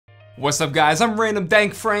What's up guys, I'm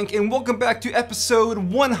randomfrankp and welcome back to episode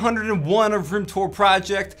 101 of Room Tour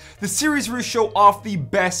Project, the series where we show off the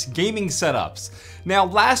best gaming setups. Now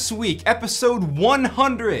last week, episode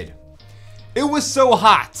 100, it was so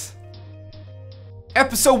hot.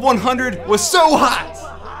 Episode 100 was so hot,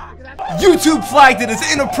 YouTube flagged it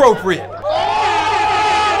as inappropriate.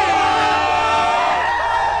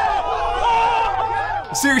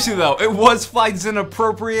 Seriously though, it was flagged as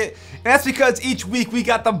inappropriate, and that's because each week we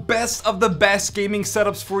got the best of the best gaming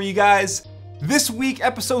setups for you guys. This week,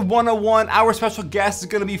 episode 101, our special guest is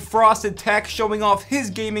going to be Frosted Tech, showing off his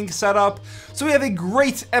gaming setup. So we have a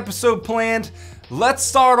great episode planned. Let's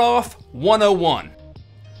start off 101.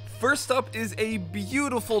 First up is a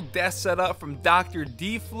beautiful desk setup from Dr.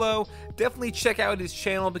 D-Flo. Definitely check out his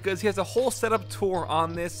channel because he has a whole setup tour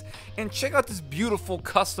on this. And check out this beautiful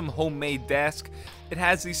custom homemade desk. It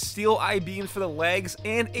has these steel I-beams for the legs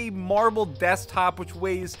and a marble desktop which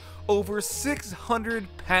weighs over 600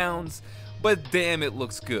 pounds. But damn, it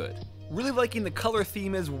looks good. Really liking the color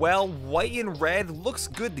theme as well. White and red looks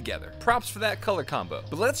good together. Props for that color combo.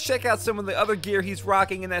 But let's check out some of the other gear he's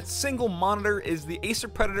rocking, and that single monitor is the Acer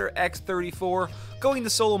Predator X34. Going the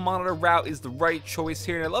solo monitor route is the right choice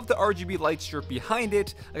here, and I love the RGB light strip behind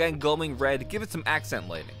it. Again, glowing red, give it some accent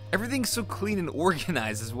lighting. Everything's so clean and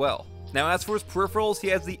organized as well. Now as for his peripherals, he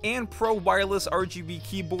has the Pro wireless RGB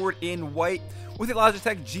keyboard in white with a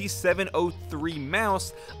Logitech G703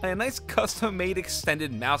 mouse and a nice custom-made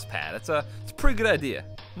extended mouse pad. It's a pretty good idea.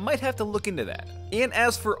 Might have to look into that. And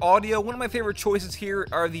as for audio, one of my favorite choices here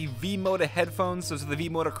are the V-Moda headphones. Those are the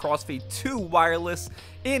V-Moda Crossfade 2 wireless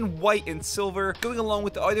in white and silver, going along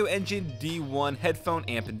with the Audio Engine D1 headphone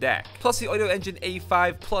amp and DAC, plus the Audio Engine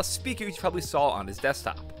A5 Plus speaker you probably saw on his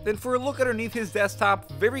desktop. Then for a look underneath his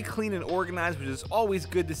desktop, very clean and organized, which is always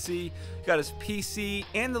good to see. You got his PC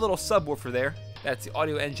and the little subwoofer there. That's the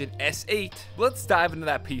Audio Engine S8. Let's dive into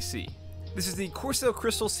that PC. This is the Corsair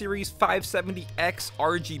Crystal Series 570X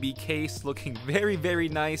RGB case, looking very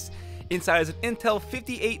nice. Inside is an Intel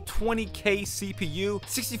 5820K CPU,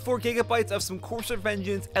 64 gigabytes of some Corsair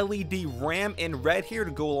Vengeance LED RAM in red here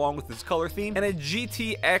to go along with this color theme, and a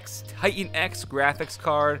GTX Titan X graphics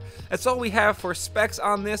card. That's all we have for specs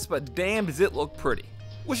on this, but damn does it look pretty.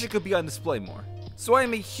 Wish it could be on display more. So I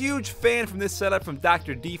am a huge fan from this setup from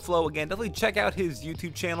Dr. D-Flo. Again, definitely check out his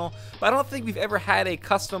YouTube channel. But I don't think we've ever had a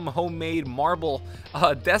custom homemade marble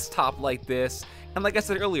desktop like this. And like I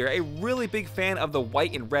said earlier, a really big fan of the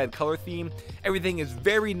white and red color theme. Everything is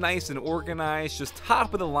very nice and organized, just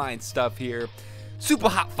top of the line stuff here. Super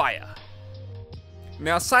hot fire.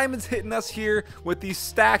 Now Simon's hitting us here with the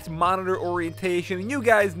stacked monitor orientation, and you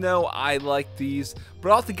guys know I like these,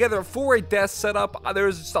 but altogether for a desk setup,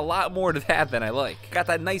 there's just a lot more to that than I like. Got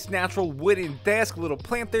that nice natural wooden desk, little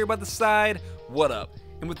plant there by the side, what up?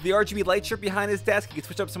 And with the RGB light strip behind his desk, he can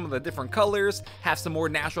switch up some of the different colors, have some more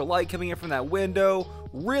natural light coming in from that window,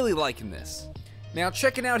 really liking this. Now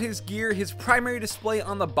checking out his gear, his primary display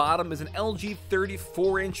on the bottom is an LG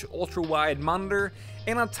 34-inch ultra-wide monitor,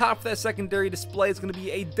 and on top of that secondary display is going to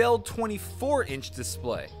be a Dell 24-inch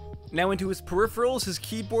display. Now into his peripherals, his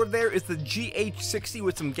keyboard there is the GH60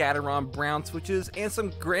 with some Gateron brown switches and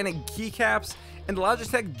some granite keycaps, and the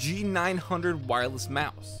Logitech G900 wireless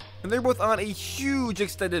mouse. And they're both on a huge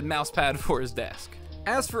extended mouse pad for his desk.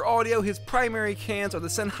 As for audio, his primary cans are the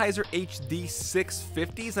Sennheiser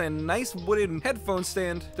HD650s and a nice wooden headphone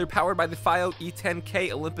stand. They're powered by the FiO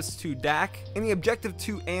E10K Olympus 2 DAC and the Objective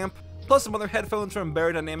 2 amp, plus some other headphones from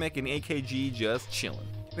Beyerdynamic and AKG just chillin'.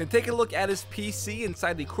 Then take a look at his PC.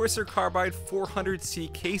 Inside the Corsair Carbide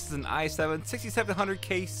 400C case is an i7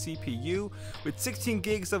 6700K CPU with 16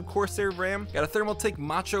 gigs of Corsair RAM, got a Thermaltake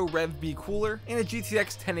Macho Rev B cooler, and a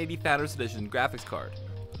GTX 1080 Founders Edition graphics card.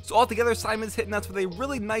 So altogether, Simon's hitting us with a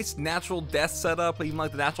really nice natural desk setup, even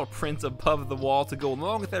like the natural prints above the wall to go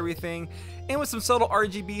along with everything, and with some subtle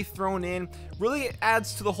RGB thrown in. Really it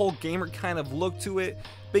adds to the whole gamer kind of look to it.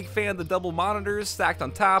 Big fan of the double monitors stacked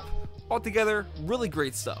on top. Altogether, really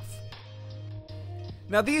great stuff.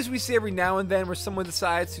 Now these we see every now and then where someone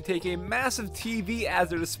decides to take a massive TV as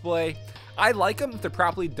their display. I like them if they're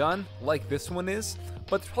properly done, like this one is,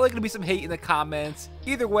 but there's probably going to be some hate in the comments.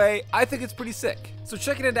 Either way, I think it's pretty sick. So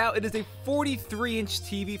checking it out, it is a 43-inch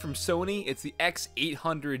TV from Sony. It's the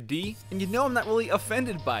X800D, and you know I'm not really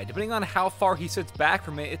offended by it. Depending on how far he sits back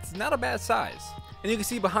from it, it's not a bad size. And you can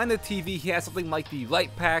see behind the TV, he has something like the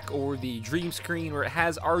light pack or the dream screen where it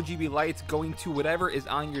has RGB lights going to whatever is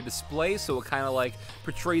on your display, so it kind of like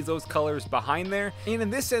portrays those colors behind there. And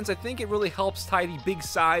in this sense, I think it really helps tie the big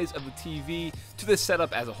size of the TV to the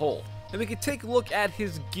setup as a whole. And we can take a look at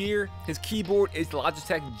his gear. His keyboard is the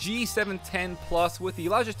Logitech G710 Plus with the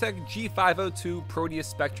Logitech G502 Proteus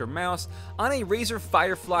Spectrum mouse on a Razer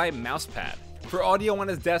Firefly mousepad. For audio on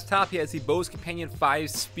his desktop, he has the Bose Companion 5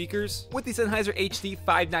 speakers with the Sennheiser HD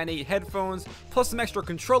 598 headphones, plus some extra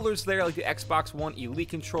controllers there like the Xbox One Elite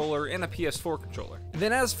controller and a PS4 controller. And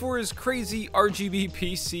then as for his crazy RGB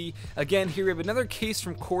PC, again here we have another case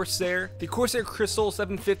from Corsair, the Corsair Crystal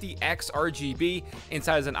 750X RGB.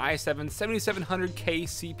 Inside is an i7 7700K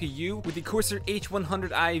CPU with the Corsair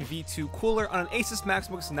H100i V2 cooler on an Asus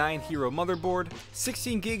MaxBook 9 Hero motherboard,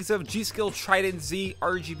 16 gigs of G.Skill Trident Z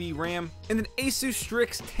RGB RAM, and an Asus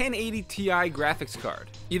Strix 1080 Ti graphics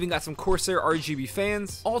card. Even got some Corsair RGB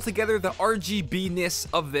fans. Altogether, the RGB-ness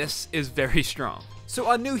of this is very strong.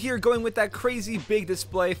 So new here, going with that crazy big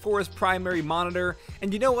display for his primary monitor,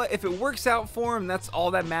 and you know what, if it works out for him, that's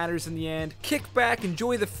all that matters in the end. Kick back,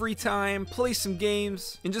 enjoy the free time, play some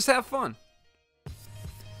games, and just have fun.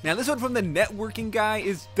 Now this one from the networking guy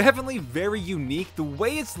is definitely very unique. The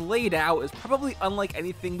way it's laid out is probably unlike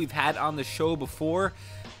anything we've had on the show before,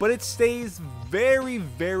 but it stays very,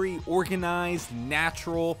 very organized,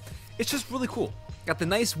 natural. It's just really cool. Got the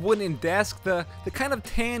nice wooden desk, the kind of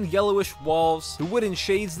tan yellowish walls, the wooden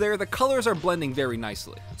shades there, the colors are blending very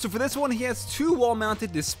nicely. So for this one, he has two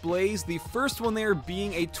wall-mounted displays, the first one there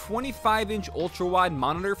being a 25-inch ultra-wide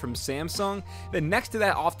monitor from Samsung. Then next to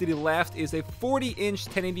that off to the left is a 40-inch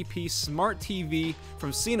 1080p smart TV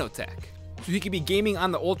from Cinotech. So you could be gaming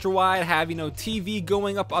on the ultra-wide, have, TV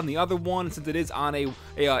going up on the other one. Since it is on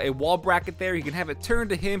a wall bracket there, you can have it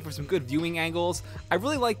turned to him for some good viewing angles. I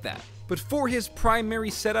really like that. But for his primary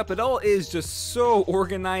setup, it all is just so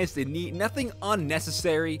organized and neat, nothing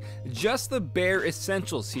unnecessary, just the bare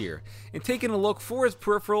essentials here. And taking a look for his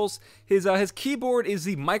peripherals, his keyboard is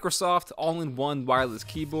the Microsoft all-in-one wireless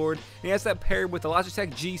keyboard, and he has that paired with the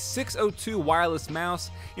Logitech G602 wireless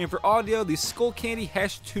mouse, and for audio, the Skullcandy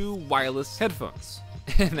Hesh 2 wireless headphones.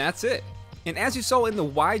 And that's it. And as you saw in the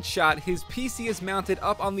wide shot, his PC is mounted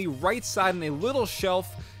up on the right side on a little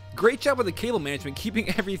shelf. Great job with the cable management, keeping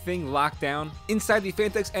everything locked down. Inside the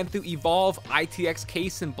Phanteks M2 Evolve ITX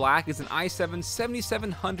case in black is an i7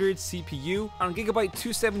 7700 CPU on a Gigabyte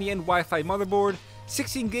 270N Wi-Fi motherboard,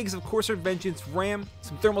 16 gigs of Corsair Vengeance RAM,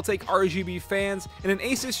 some Thermaltake RGB fans, and an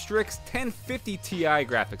Asus Strix 1050 Ti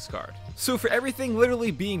graphics card. So for everything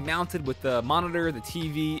literally being mounted with the monitor, the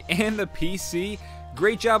TV, and the PC,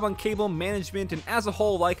 great job on cable management, and as a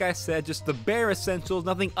whole, like I said, just the bare essentials,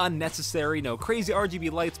 nothing unnecessary, no crazy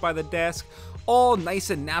RGB lights by the desk, all nice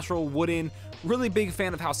and natural wooden. Really big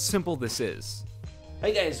fan of how simple this is.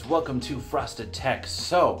 Hey guys, welcome to Frosted Tech.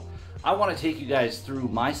 So, I want to take you guys through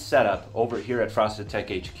my setup over here at Frosted Tech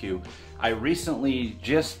HQ. I recently,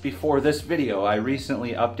 just before this video, I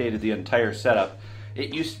recently updated the entire setup.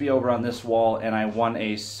 It used to be over on this wall, and I won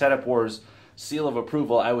a Setup Wars seal of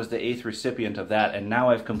approval. I was the 8th recipient of that, and now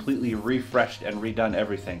I've completely refreshed and redone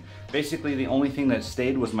everything. Basically, the only thing that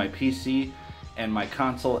stayed was my PC and my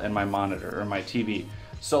console and my monitor, or my TV.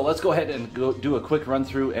 So let's go ahead and go do a quick run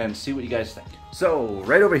through and see what you guys think. So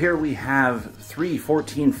right over here we have three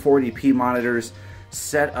 1440p monitors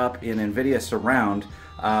set up in NVIDIA Surround.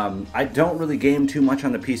 I don't really game too much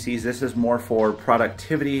on the PCs. This is more for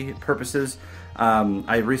productivity purposes.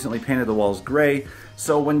 I recently painted the walls gray,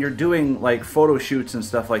 so when you're doing like photo shoots and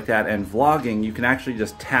stuff like that and vlogging, you can actually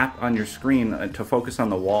just tap on your screen to focus on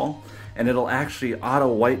the wall, and it'll actually auto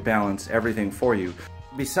white balance everything for you.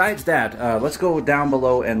 Besides that, let's go down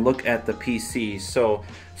below and look at the PC. So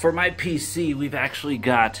for my PC, we've actually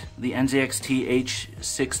got the NZXT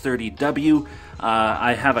H630W.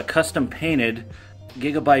 I have a custom painted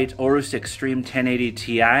Gigabyte Aorus Extreme 1080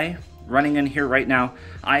 Ti running in here right now,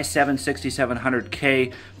 i7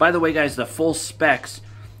 6700K. By the way guys, the full specs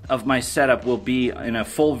of my setup will be in a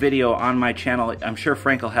full video on my channel. I'm sure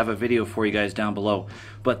Frank will have a video for you guys down below.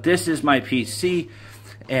 But this is my PC,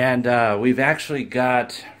 and we've actually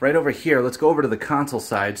got, right over here, let's go over to the console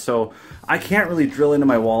side. So I can't really drill into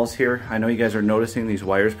my walls here. I know you guys are noticing these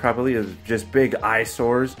wires probably, it's just big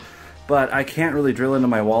eyesores. But I can't really drill into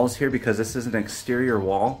my walls here because this is an exterior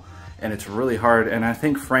wall and it's really hard, and I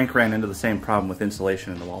think Frank ran into the same problem with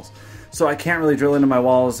insulation in the walls. So I can't really drill into my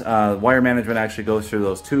walls. Wire management actually goes through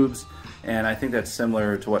those tubes, and I think that's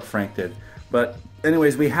similar to what Frank did. But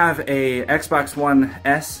anyways, we have a Xbox One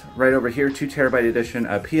S right over here, 2TB edition,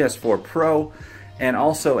 a PS4 Pro, and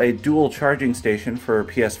also a dual charging station for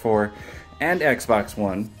PS4 and Xbox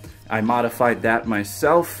One. I modified that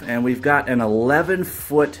myself, and we've got an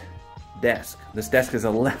 11-foot desk. This desk is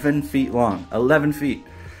 11 feet long, 11 feet.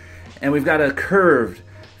 And we've got a curved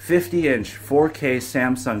 50-inch 4K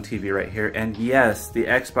Samsung TV right here, and yes, the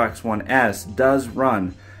Xbox One S does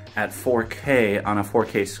run at 4K on a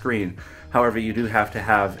 4K screen. However, you do have to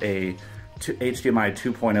have a HDMI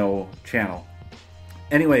 2.0 channel.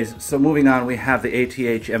 Anyways, so moving on, we have the ATH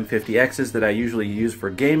M50Xs that I usually use for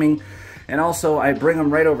gaming, and also I bring them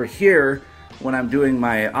right over here when I'm doing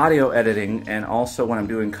my audio editing and also when I'm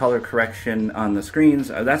doing color correction on the screens.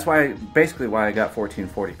 That's basically why I got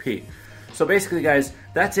 1440p. So basically, guys,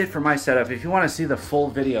 that's it for my setup. If you want to see the full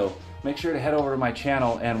video, make sure to head over to my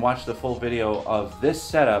channel and watch the full video of this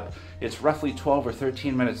setup. It's roughly 12 or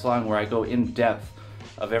 13 minutes long where I go in depth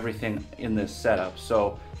of everything in this setup.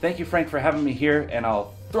 So thank you, Frank, for having me here, and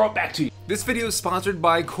I'll throw it back to you. This video is sponsored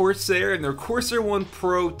by Corsair and their Corsair One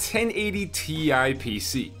Pro 1080 Ti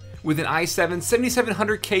PC. With an i7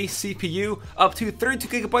 7700K CPU, up to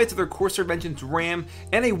 32 GB of their Corsair Vengeance RAM,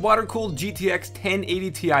 and a water-cooled GTX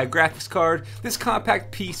 1080 Ti graphics card, this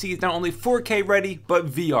compact PC is not only 4K ready, but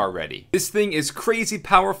VR ready. This thing is crazy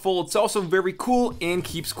powerful, it's also very cool, and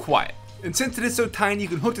keeps quiet. And since it is so tiny, you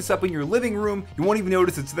can hook this up in your living room, you won't even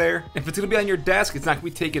notice it's there. If it's going to be on your desk, it's not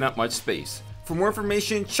going to be taking up much space. For more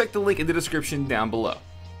information, check the link in the description down below.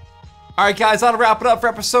 Alright guys, that'll wrap it up for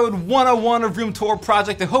episode 101 of Room Tour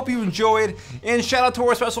Project. I hope you enjoyed, and shout out to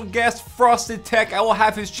our special guest, Frosted Tech. I will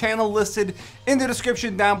have his channel listed in the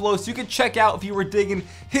description down below, so you can check out if you were digging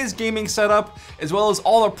his gaming setup, as well as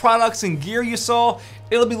all the products and gear you saw.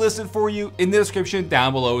 It'll be listed for you in the description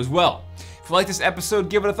down below as well. If you like this episode,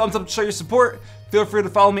 give it a thumbs up to show your support. Feel free to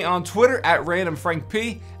follow me on Twitter at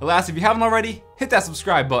randomfrankp. And last, if you haven't already, hit that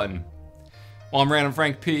subscribe button. Well, I'm Random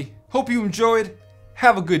Frank P. Hope you enjoyed.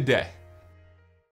 Have a good day.